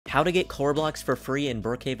How to get Korblox for free in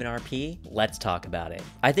Brookhaven RP? Let's talk about it.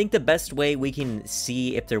 I think the best way we can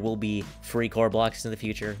see if there will be free Korblox in the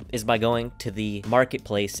future is by going to the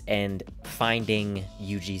marketplace and finding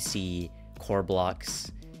UGC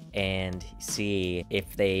Korblox and see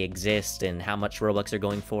if they exist and how much Robux they're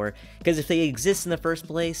going for. Because if they exist in the first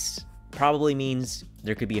place, probably means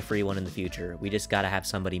there could be a free one in the future. We just gotta have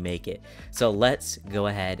somebody make it. So let's go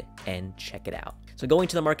ahead and check it out. So going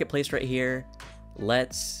to the marketplace right here,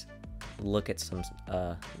 let's look at some,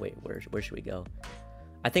 wait, where should we go?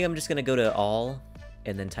 I think I'm just gonna go to all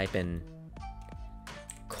and then type in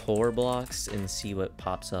Korblox and see what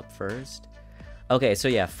pops up first. Okay, so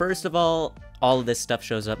yeah, first of all of this stuff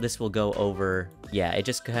shows up. This will go over, yeah, it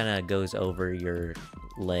just kind of goes over your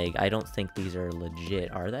leg. I don't think these are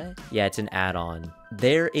legit, are they? Yeah, it's an add-on.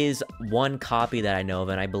 There is one copy that I know of,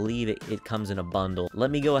 and I believe it comes in a bundle.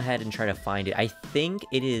 Let me go ahead and try to find it. I think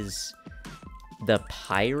it is the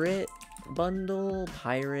pirate bundle,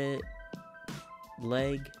 pirate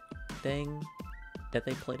leg thing that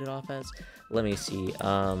they played it off as. Let me see.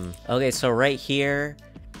 Okay, so right here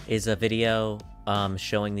is a video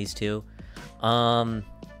showing these two.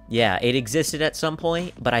 Yeah, it existed at some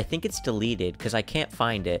point, but I think it's deleted because I can't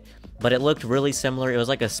find it. But it looked really similar. It was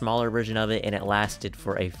like a smaller version of it, and it lasted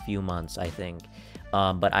for a few months, I think.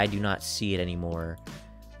 But I do not see it anymore.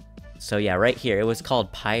 So yeah, right here, it was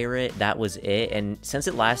called Pirate. That was it. And since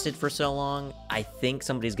it lasted for so long, I think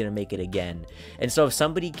somebody's gonna make it again. And so if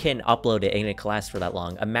somebody can upload it and it can last for that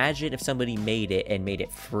long, imagine if somebody made it and made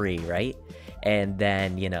it free, right? And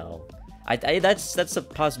then, you know, that's a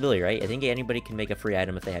possibility, right? I think anybody can make a free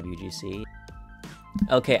item if they have UGC.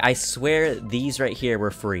 Okay, I swear these right here were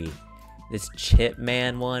free. This Chip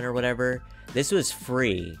Man one or whatever, this was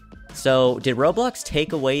free. So did Roblox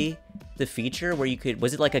take away the feature where you could,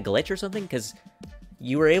 was it like a glitch or something? Because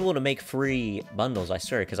you were able to make free bundles, I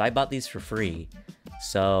swear, because I bought these for free.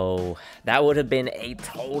 So that would have been a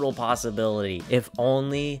total possibility. If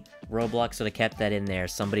only Roblox would have kept that in there,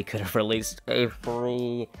 somebody could have released a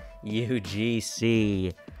free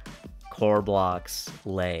UGC Korblox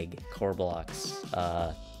leg.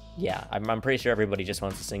 Korblox. Yeah, I'm pretty sure everybody just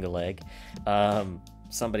wants a single leg.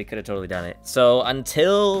 Somebody could have totally done it. So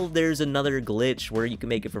until there's another glitch where you can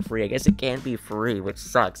make it for free, I guess it can't be free, which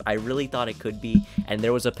sucks. I really thought it could be, and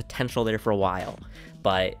there was a potential there for a while,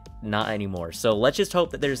 but not anymore. So let's just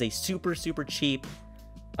hope that there's a super cheap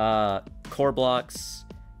Korblox,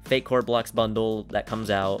 fake Korblox bundle that comes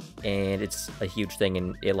out, and it's a huge thing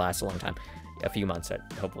and it lasts a long time. A few months,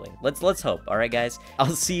 hopefully. Let's hope. All right, guys. I'll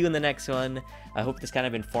see you in the next one. I hope this kind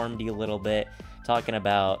of informed you a little bit, talking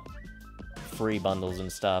about free bundles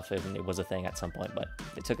and stuff, and it was a thing at some point, but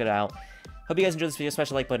they took it out. Hope you guys enjoyed this video. Smash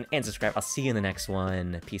the like button and subscribe. I'll see you in the next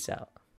one. Peace out.